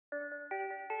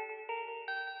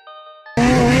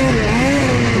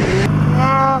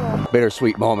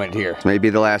Bittersweet moment here. This may be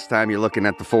the last time you're looking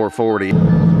at the 440. We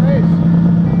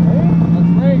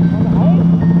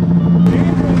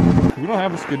don't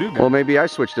have a skidoo guy. Well, maybe I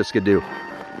switched to skidoo.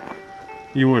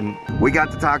 You wouldn't. We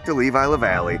got to talk to Levi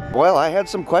LaVallee. Well, I had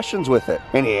some questions with it,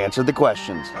 and he answered the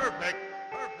questions. Perfect.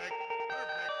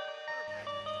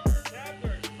 Tabs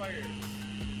are expired.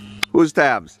 Whose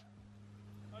tabs?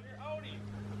 On your Audi.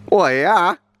 Well,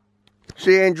 yeah.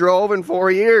 She ain't drove in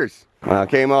 4 years. When I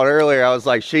came out earlier, I was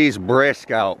like, she's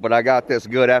brisk out, but I got this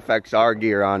good FXR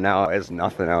gear on now. It's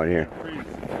nothing out here.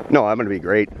 No, I'm gonna be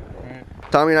great.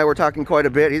 Tommy and I were talking quite a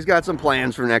bit. He's got some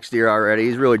plans for next year already.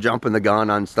 He's really jumping the gun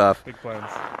on stuff. Big plans.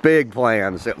 Big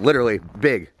plans. Literally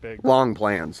big. Big. Long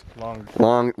plans.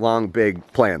 Long. Big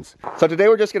plans. So today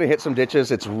we're just gonna hit some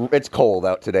ditches. It's cold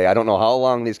out today. I don't know how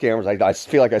long these cameras, I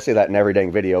feel like I say that in every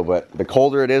dang video, but the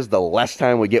colder it is, the less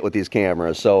time we get with these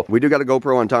cameras. So we do got a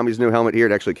GoPro on Tommy's new helmet here.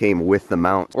 It actually came with the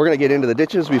mount. We're gonna get into the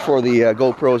ditches before the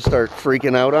GoPros start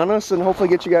freaking out on us and hopefully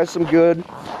get you guys some good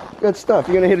stuff.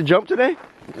 You gonna hit a jump today?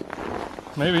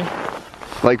 Maybe.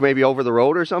 Like maybe over the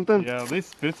road or something? Yeah, at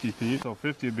least 50 feet, so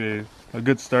 50 would be a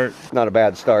good start. Not a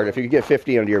bad start. If you could get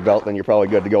 50 under your belt, then you're probably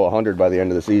good to go 100 by the end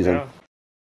of the season. Yeah.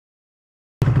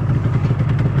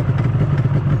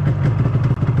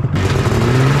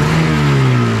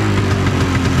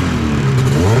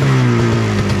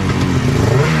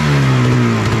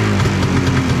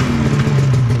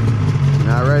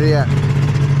 Not ready yet.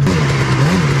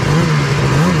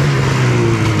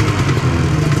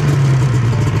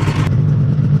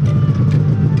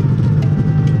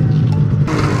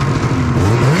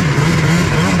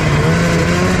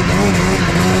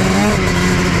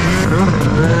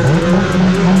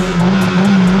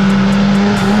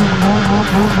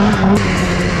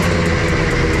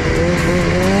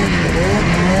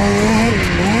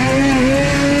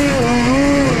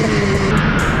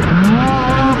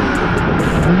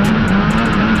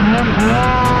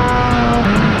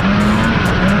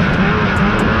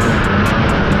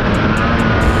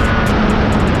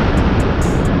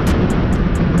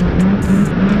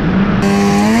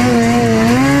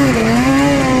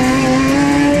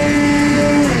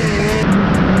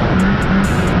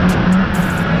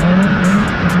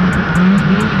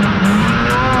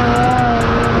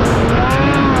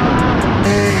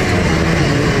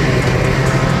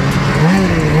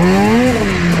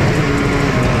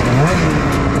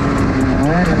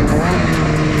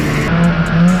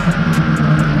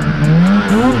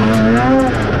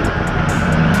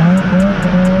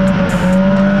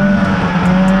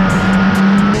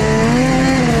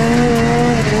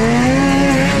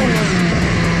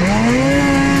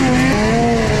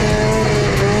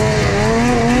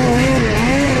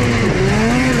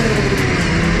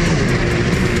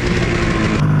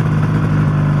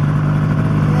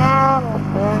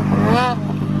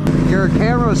 Your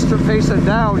camera's facing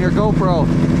down, your GoPro.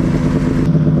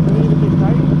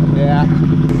 Yeah. I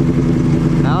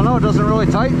don't know, it doesn't really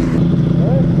tighten.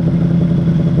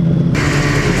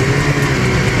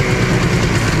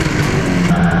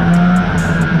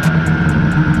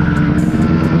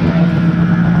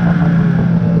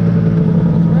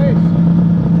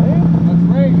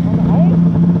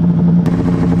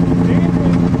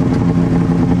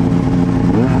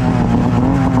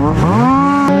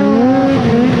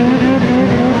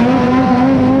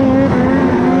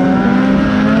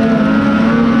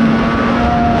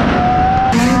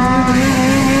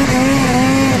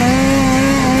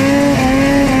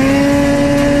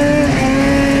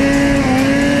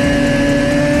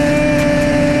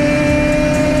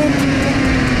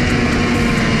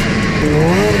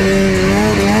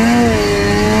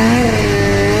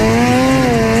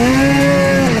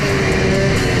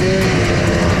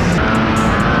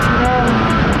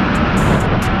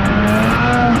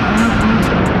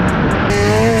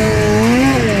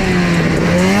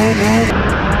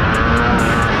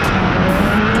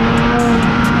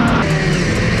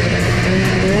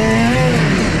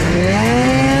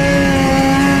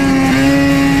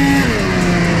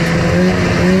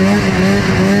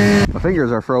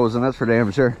 Fingers are frozen, that's for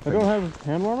damn sure. I don't have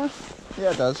hand warmers?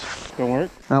 Yeah, it does. Don't work?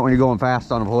 Not when you're going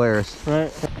fast on a Polaris.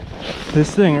 Right.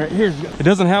 This thing right here, it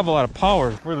doesn't have a lot of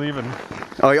power. We're leaving.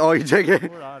 Oh, you take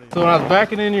it? So when I was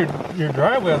backing in your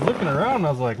driveway, I was looking around and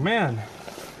I was like, man,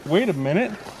 wait a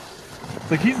minute.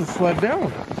 It's like he's a sled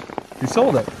down. He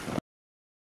sold it.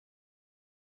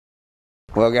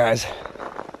 Well, guys,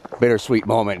 bittersweet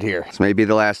moment here. This may be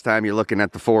the last time you're looking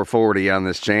at the 440 on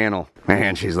this channel.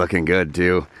 Man, she's looking good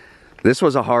too. This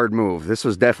was a hard move. This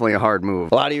was definitely a hard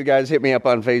move. A lot of you guys hit me up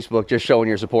on Facebook just showing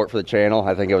your support for the channel.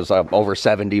 I think it was over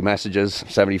 70 messages,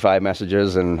 75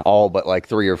 messages, and all but like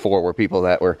 3 or 4 were people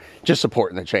that were just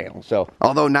supporting the channel. So,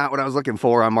 although not what I was looking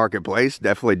for on Marketplace,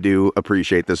 definitely do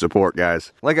appreciate the support,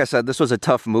 guys. Like I said, this was a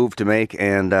tough move to make,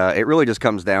 and it really just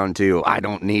comes down to I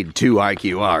don't need 2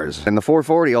 IQRs. And the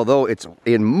 440, although it's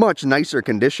in much nicer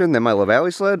condition than my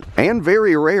LaVallee sled, and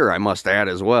very rare, I must add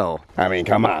as well. I mean,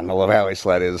 come on, the LaVallee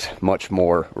sled is much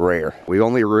more rare. We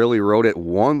only really rode it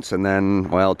once, and then,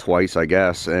 well, twice, I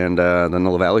guess, and then the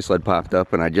LaVallee sled popped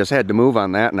up, and I just had to move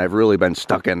on that, and I've really been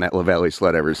stuck in that LaVallee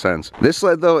sled ever since. This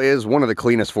sled, though, is one of the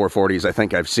cleanest 440s I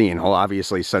think I've seen, well,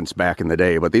 obviously since back in the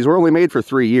day, but these were only made for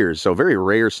 3 years, so very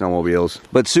rare snowmobiles,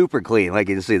 but super clean. Like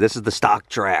you can see, this is the stock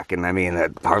track, and I mean,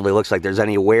 it hardly looks like there's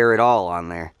any wear at all on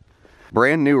there.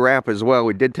 Brand new wrap as well.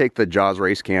 We did take the Jaws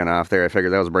race can off there. I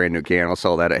figured that was a brand new can. I'll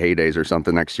sell that at Heydays or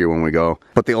something next year when we go.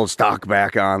 Put the old stock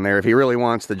back on there. If he really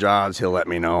wants the Jaws, he'll let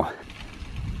me know.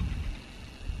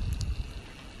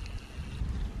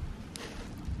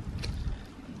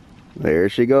 There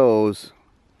she goes.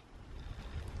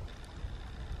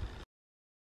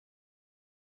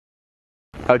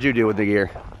 How'd you do with the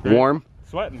gear? Warm?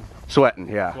 Sweating. Sweating,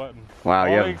 yeah. Sweating. Wow, All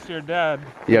yeah. thanks to your dad.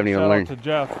 You haven't even learned. Shout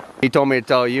out to Jeff. He told me to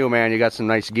tell you, man, you got some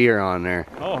nice gear on there.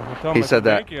 Oh, tell He him said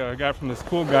that. Thank you. I got from this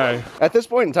cool guy. At this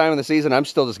point in time in the season, I'm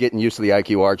still just getting used to the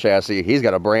IQR chassis. He's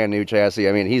got a brand new chassis.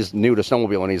 I mean, he's new to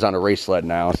snowmobile and he's on a race sled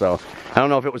now. So I don't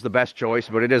know if it was the best choice,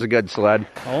 but it is a good sled.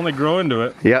 I'll only grow into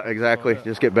it. Yeah, exactly.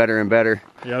 Just get better and better.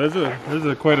 Yeah,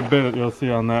 there's quite a bit that you'll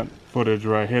see on that footage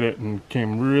where I hit it and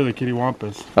came really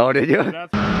kittywampus. Oh, did you?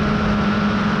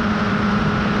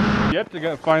 Yet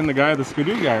to find the guy, the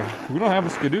Skidoo guy. We don't have a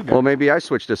Skidoo guy. Well, maybe I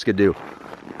switched to Skidoo.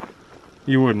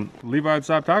 You wouldn't. Levi would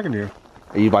stop talking to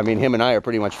you. I mean, him and I are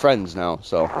pretty much friends now,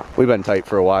 so we've been tight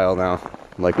for a while now.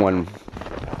 Like when...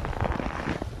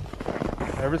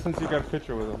 Ever since you got a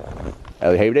picture with him.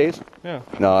 At the Heydays? Yeah.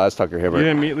 No, that's Tucker Hibbert. You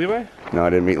didn't meet Levi? No, I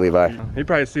didn't meet Levi. He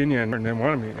probably seen you and didn't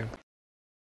want to meet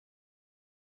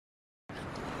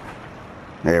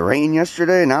you. It rained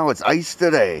yesterday, now it's ice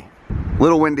today.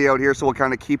 Little windy out here, so we'll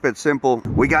kind of keep it simple.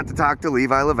 We got to talk to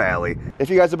Levi LaVallee. If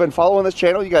you guys have been following this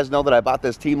channel, you guys know that I bought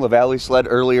this Team LaVallee sled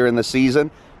earlier in the season.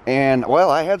 And,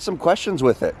 well, I had some questions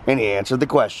with it. And he answered the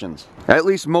questions. At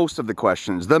least most of the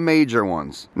questions, the major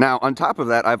ones. Now, on top of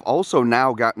that, I've also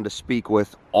now gotten to speak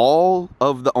with all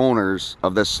of the owners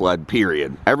of this sled,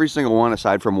 period. Every single one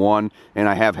aside from one, and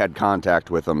I have had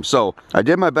contact with them. So, I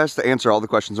did my best to answer all the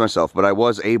questions myself, but I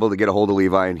was able to get a hold of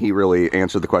Levi, and he really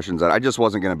answered the questions that I just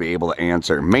wasn't going to be able to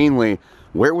answer. Mainly,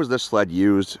 where was this sled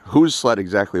used? Whose sled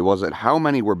exactly was it? How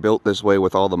many were built this way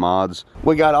with all the mods?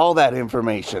 We got all that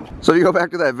information. So you go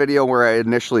back to that video where I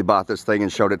initially bought this thing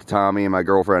and showed it to Tommy and my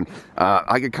girlfriend.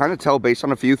 I could kind of tell based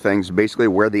on a few things, basically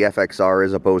where the FXR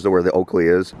is opposed to where the Oakley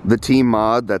is. The Team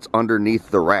mod that's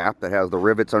underneath the wrap, that has the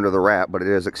rivets under the wrap, but it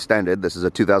is extended. This is a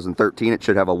 2013. It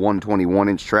should have a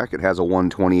 121-inch track. It has a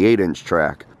 128-inch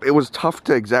track. It was tough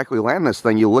to exactly land this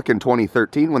thing. You look in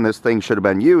 2013 when this thing should have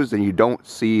been used and you don't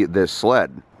see this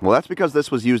sled. Well, that's because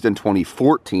this was used in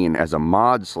 2014 as a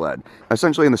mod sled.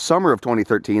 Essentially, in the summer of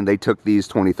 2013, they took these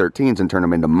 2013s and turned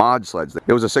them into mod sleds.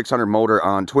 It was a 600 motor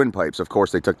on twin pipes. Of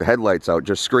course, they took the headlights out,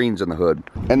 just screens in the hood.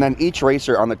 And then each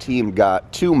racer on the team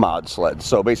got 2 mod sleds.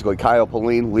 So basically, Kyle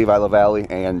Pauline, Levi LaVallee,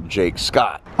 and Jake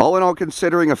Scott. All in all,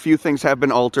 considering a few things have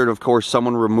been altered, of course,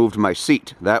 someone removed my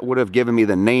seat. That would have given me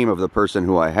the name of the person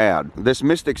who I had. This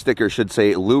Mystic sticker should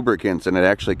say lubricants, and it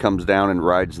actually comes down and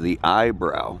rides the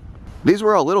eyebrow. These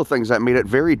were all little things that made it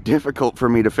very difficult for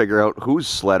me to figure out whose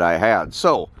sled I had.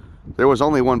 So, there was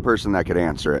only one person that could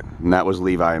answer it, and that was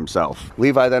Levi himself.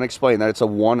 Levi then explained that it's a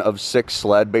 1 of 6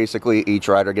 sled, basically each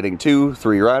rider getting 2,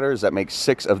 3 riders. That makes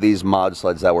 6 of these mod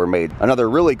sleds that were made. Another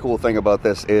really cool thing about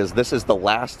this is the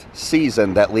last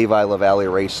season that Levi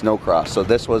LaVallee raced snowcross. So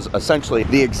this was essentially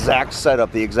the exact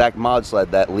setup, the exact mod sled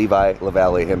that Levi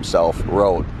LaVallee himself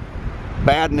rode.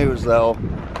 Bad news though.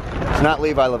 It's not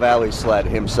Levi LaVallee's sled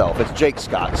himself, it's Jake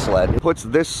Scott's sled. It puts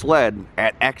this sled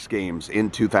at X Games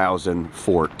in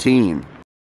 2014.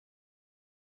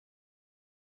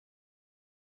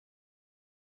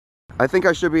 I think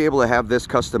I should be able to have this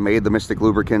custom made, the Mystic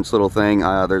Lubricants little thing.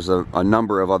 There's a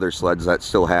number of other sleds that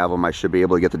still have them. I should be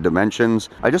able to get the dimensions.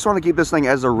 I just want to keep this thing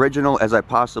as original as I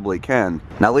possibly can.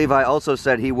 Now, Levi also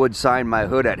said he would sign my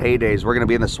hood at Heydays. We're going to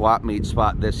be in the swap meet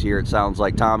spot this year, it sounds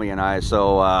like, Tommy and I.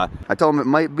 So I told him it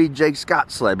might be Jake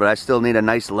Scott's sled, but I still need a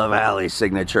nice LaVallee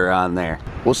signature on there.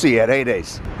 We'll see you at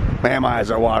Heydays. Man, my eyes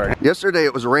are watering. Yesterday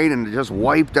it was raining, it just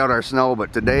wiped out our snow,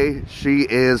 but today she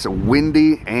is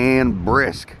windy and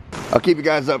brisk. I'll keep you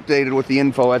guys updated with the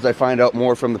info as I find out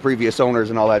more from the previous owners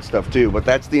and all that stuff too, but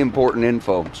that's the important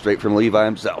info, straight from Levi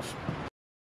himself.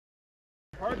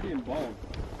 Hard being bald.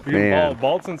 Being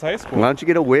bald since high school. Why don't you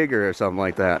get a wig or something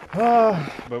like that?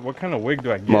 But what kind of wig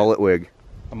do I get? Mullet wig.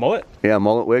 A mullet? Yeah,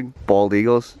 mullet wig. Bald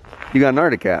eagles. You got an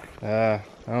Arctic cat. I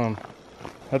don't.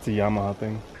 That's a Yamaha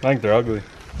thing. I think they're ugly.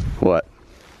 What?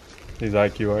 These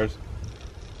IQRs.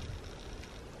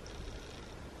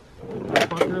 That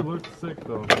fucker looks sick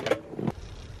though.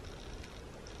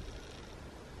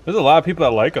 There's a lot of people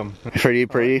that like them.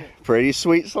 Pretty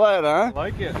sweet sled, huh? I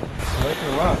like it. I like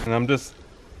it a lot. And I'm just,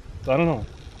 I don't know.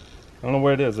 I don't know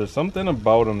what it is. There's something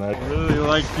about them that really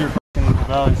likes your fucking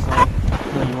LaVallee sled.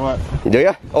 Tell you what. Do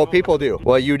ya? Oh, people do.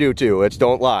 Well, you do too. It's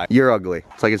don't lie. You're ugly.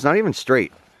 It's like it's not even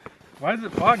straight. Why is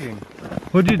it fogging?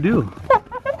 What'd you do?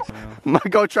 I'm gonna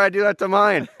go try to do that to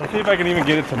mine. Let's see if I can even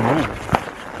get it to move.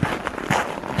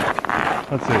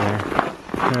 Let's see here.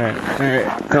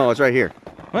 Alright. No, it's right here.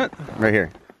 What? Right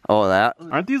here. Oh, that?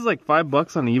 Aren't these like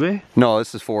 $5 on eBay? No,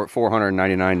 this is for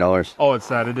 $499. Oh, it's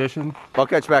that edition? I'll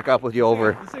catch back up with you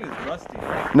over. This thing is rusty,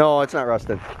 right? No, it's not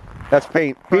rusted. That's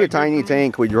paint. Be a tiny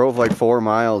tank. We drove like 4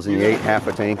 miles and you ate half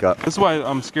a tank up. This is why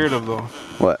I'm scared of though.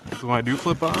 What? So when I do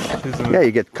flip off. Yeah,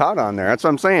 you get caught on there. That's what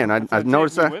I'm saying. I've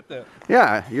noticed that. With it.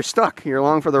 Yeah, you're stuck. You're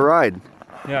along for the ride.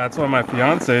 Yeah, that's why my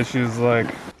fiance, she's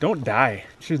like, don't die.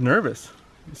 She's nervous.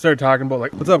 We started talking about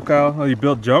like, what's up, Kyle? Oh, you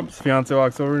build jumps? Fiance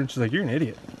walks over and she's like, you're an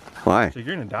idiot. Why? She's like,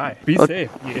 you're gonna die. Be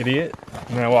safe, you idiot.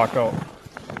 And then I walk out.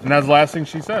 And that's the last thing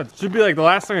she said. She'd be like, the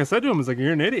last thing I said to him was like,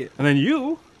 you're an idiot. And then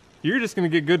you're just gonna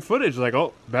get good footage. Like,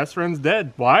 oh, best friend's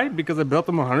dead. Why? Because I built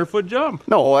him a 100-foot jump.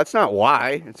 No, that's not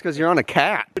why. It's because you're on a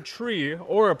cat. A tree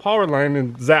or a power line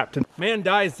and zapped. Man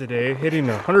dies today hitting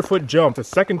a 100-foot jump the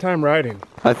second time riding.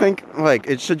 I think like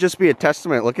it should just be a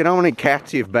testament. Look at how many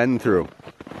cats you've been through.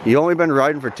 You've only been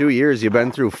riding for 2 years. You've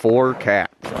been through 4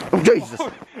 cats. Oh, Jesus.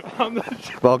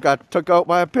 Well, got took out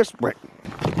by a piss brick.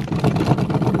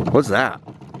 What's that?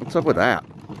 What's up with that?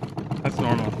 That's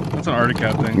normal. That's an Arctic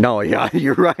cat thing. No, yeah,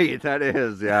 you're right. That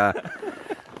is, yeah.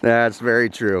 That's very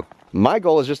true. My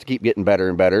goal is just to keep getting better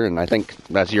and better, and I think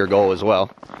that's your goal as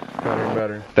well. Better and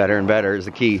better. Better and better is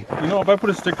the key. You know, if I put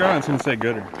a sticker on it, it's gonna say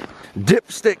gooder.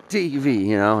 Dipstick TV,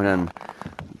 you know, and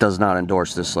does not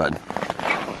endorse this sled.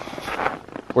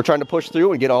 We're trying to push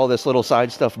through and get all this little side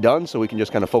stuff done so we can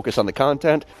just kind of focus on the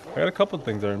content. I got a couple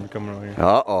things that are coming over here.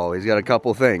 Uh-oh, he's got a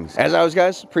couple things. As always,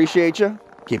 guys, appreciate you.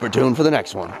 Keep her tuned for the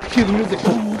next one. Cue the music.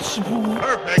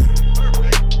 Perfect.